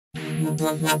What's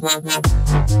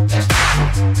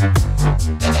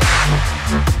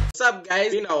up,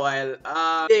 guys? Been a while.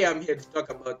 Today I'm here to talk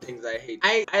about things I hate.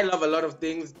 I love a lot of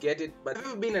things, get it, but have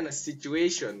you ever been in a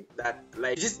situation that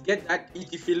like you just get that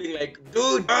itchy feeling like,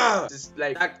 dude, just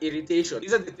like that irritation?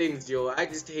 These are the things, yo. I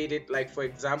just hate it. Like, for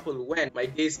example, when my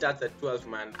day starts at 12,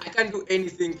 man, I can't do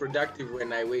anything productive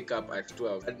when I wake up at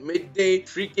 12. At midday,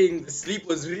 freaking the sleep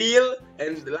was real,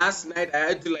 and last night I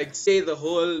had to like stay the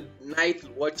whole night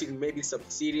watching maybe some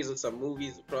series or some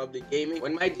movies, probably gaming.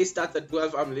 When my day starts at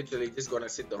 12, I'm literally just gonna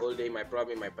sit the whole day,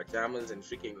 probably in my pajamas and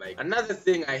freaking like. Another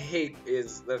thing I hate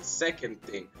is the second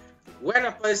thing. When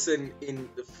a person in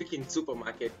the freaking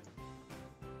supermarket,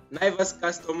 Naivas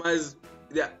customers,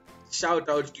 yeah, shout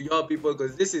out to your people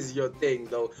because this is your thing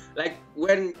though. Like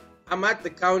when I'm at the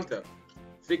counter,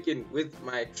 freaking with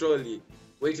my trolley,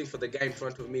 waiting for the guy in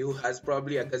front of me who has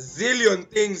probably a gazillion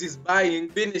things he's buying,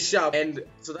 finish up, and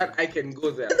so that I can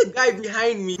go there. And the guy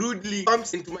behind me rudely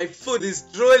bumps into my foot, his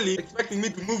trolley, expecting me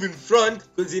to move in front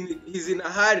because he's in a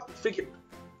hurry, freaking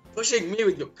pushing me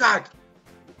with your cart.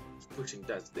 Pushing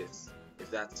does this. If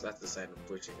that's the sign of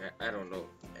pushing, I don't know.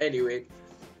 Anyway,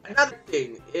 another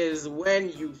thing is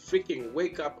when you freaking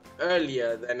wake up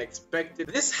earlier than expected.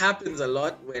 This happens a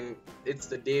lot when it's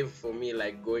the day for me,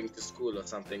 like going to school or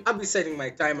something. I'll be setting my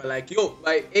timer like, yo,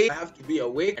 by 8 I have to be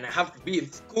awake and I have to be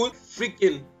in school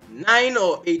freaking 9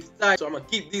 or 8:30. So I'm gonna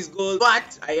keep these goals.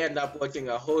 But I end up watching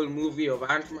a whole movie of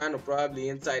Ant-Man or probably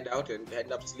Inside Out and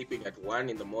end up sleeping at 1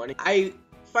 in the morning.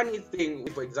 Funny thing,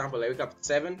 for example, I wake up at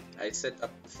 7, I set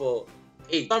up for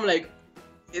 8. So I'm like,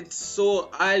 it's so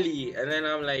early, and then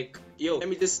I'm like, yo, let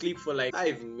me just sleep for like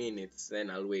 5 minutes, then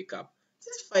I'll wake up.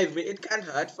 Just 5 minutes, it can't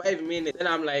hurt, 5 minutes. Then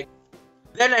I'm like,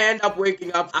 then I end up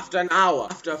waking up after an hour,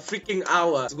 after a freaking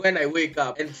hour is when I wake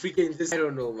up and freaking just, I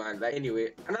don't know, man. Like,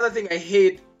 anyway, another thing I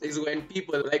hate is when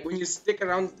people, like when you stick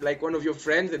around like one of your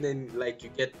friends and then like you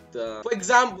get for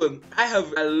example, I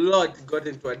have a lot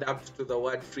gotten to adapt to the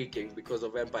word freaking because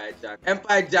of Empire Jack.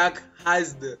 Empire Jack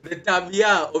has the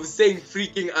tabia of saying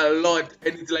freaking a lot,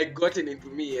 and it's like gotten into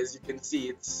me. As you can see,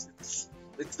 it's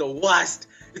the worst.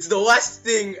 It's the worst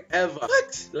thing ever.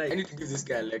 What? Like, I need to give this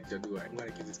guy a lecture, do I? I'm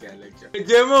gonna give this guy a lecture. Hey,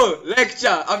 Demo, lecture!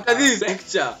 After this,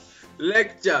 lecture!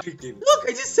 Freaking. Look,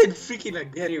 I just said freaking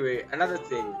again. Anyway, another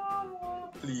thing.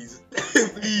 Please.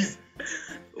 Please.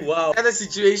 Wow. Another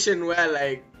situation where,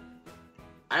 like,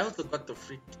 I also got the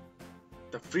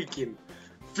freaking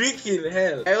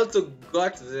hell. I also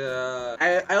got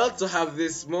I also have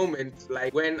this moment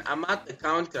like when I'm at the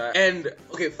counter and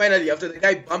okay, finally after the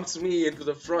guy bumps me into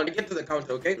the front, I get to the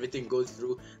counter, okay, everything goes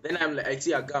through. Then I'm like, I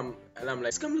see a gum and I'm like,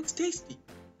 this gum looks tasty.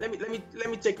 Let me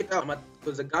check it out.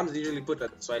 Because the gums usually put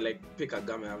it, so I like pick a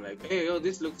gum and I'm like, hey, yo,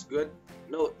 this looks good.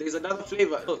 No, there's another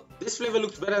flavor. No, this flavor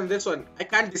looks better than this one. I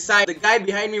can't decide. The guy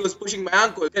behind me was pushing my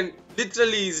ankle and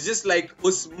literally is just like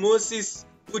osmosis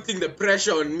putting the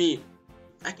pressure on me.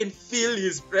 I can feel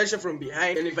his pressure from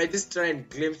behind, and if I just try and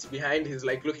glimpse behind, he's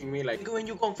like looking at me like, when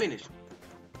you gon' finish?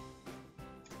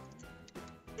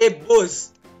 Hey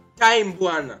boss, time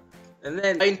buana. And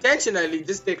then I intentionally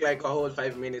just take like a whole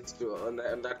 5 minutes to on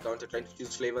that counter trying to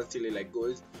choose flavors till it like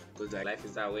goes, because like, life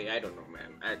is that way. I don't know,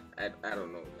 man. I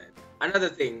don't know, man. Another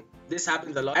thing, this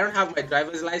happens a lot. I don't have my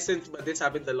driver's license, but this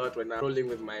happens a lot when I'm rolling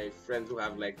with my friends who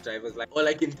have like driver's license, or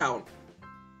like in town.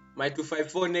 My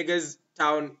 254 niggas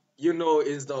town, you know,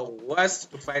 is the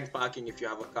worst to find parking if you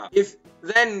have a car. If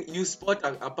then you spot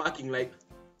a parking like,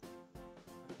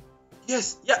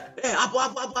 yes, yeah, hey,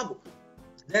 abu.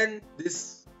 Then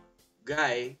this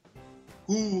guy,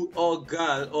 who or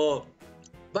girl or,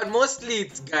 but mostly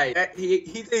it's guy. He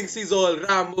thinks he's all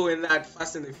Rambo in that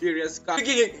Fast and the Furious car.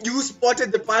 You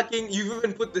spotted the parking. You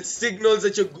even put the signals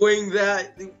that you're going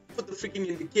there. You put the freaking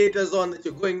indicators on that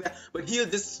you're going there. But he'll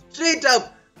just straight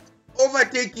up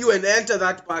overtake you and enter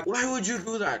that park. Why would you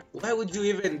do that? Why would you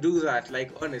even do that?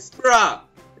 Like, honest, bruh.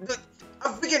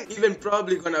 I'm freaking even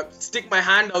probably gonna stick my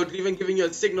hand out, even giving you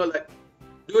a signal that,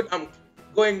 dude, I'm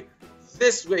going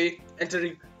this way,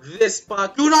 entering this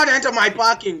park. Do not enter my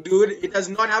parking, dude. It does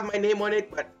not have my name on it,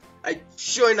 but I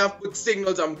sure enough put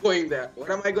signals I'm going there. What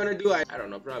am I gonna do? I don't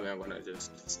know. Probably I'm gonna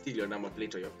just steal your number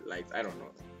plate or your lights. I don't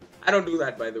know. I don't do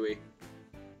that, by the way,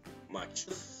 much.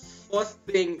 The fourth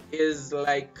thing is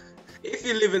like, if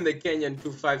you live in the Kenyan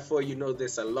 254, you know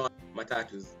this a lot.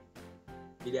 Matatus.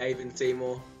 Did I even say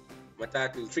more?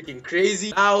 matatu is freaking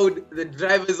crazy loud. The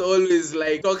driver's always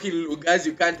like talking lugas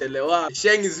you can't elewa. The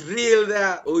sheng is real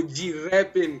there. OG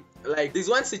rapping. Like there's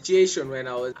one situation when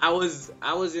I was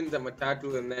in the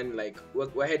matatu and then like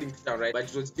we're heading to town, right? But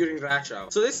it was during rush hour.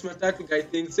 So this matatu guy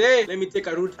thinks, hey, let me take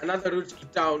another route to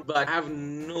town, but I have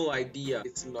no idea.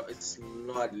 It's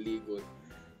not legal.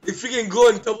 They freaking go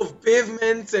on top of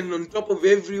pavements and on top of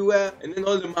everywhere, and then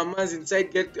all the mamas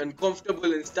inside get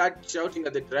uncomfortable and start shouting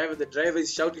at the driver. The driver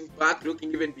is shouting back,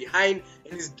 looking even behind,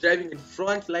 and he's driving in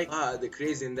front. Like, the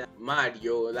crazy in that. Mad,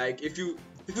 yo. Like, if you're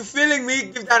feeling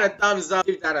me, give that a thumbs up.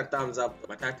 Give that a thumbs up.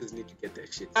 Matatus need to get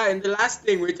that shit. And the last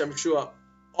thing, which I'm sure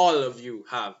all of you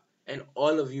have, and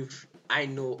all of you, I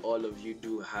know all of you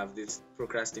do have this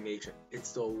procrastination.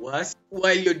 It's the worst.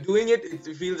 While you're doing it, it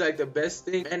feels like the best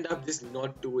thing. End up just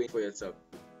not doing it for yourself.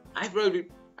 I probably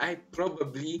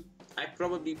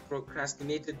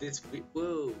procrastinated this week.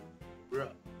 Whoa, bro.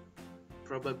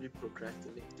 Probably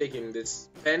procrastinated. Taking this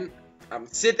pen, I'm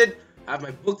seated, I have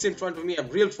my books in front of me, I'm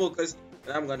real focused,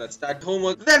 and I'm gonna start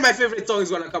homework. Then my favorite song is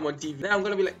gonna come on TV. Then I'm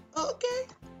gonna be like, okay,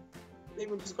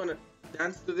 maybe I'm just gonna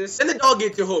dance to this, and the dog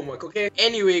gets your homework. Okay,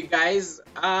 anyway guys,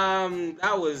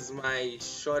 that was my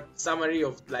short summary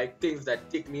of like things that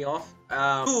tick me off.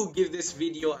 Do give this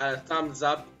video a thumbs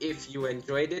up if you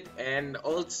enjoyed it, and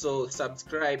also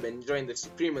subscribe and join the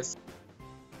Supremacy.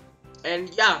 And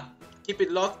yeah, keep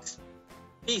it locked.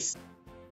 Peace.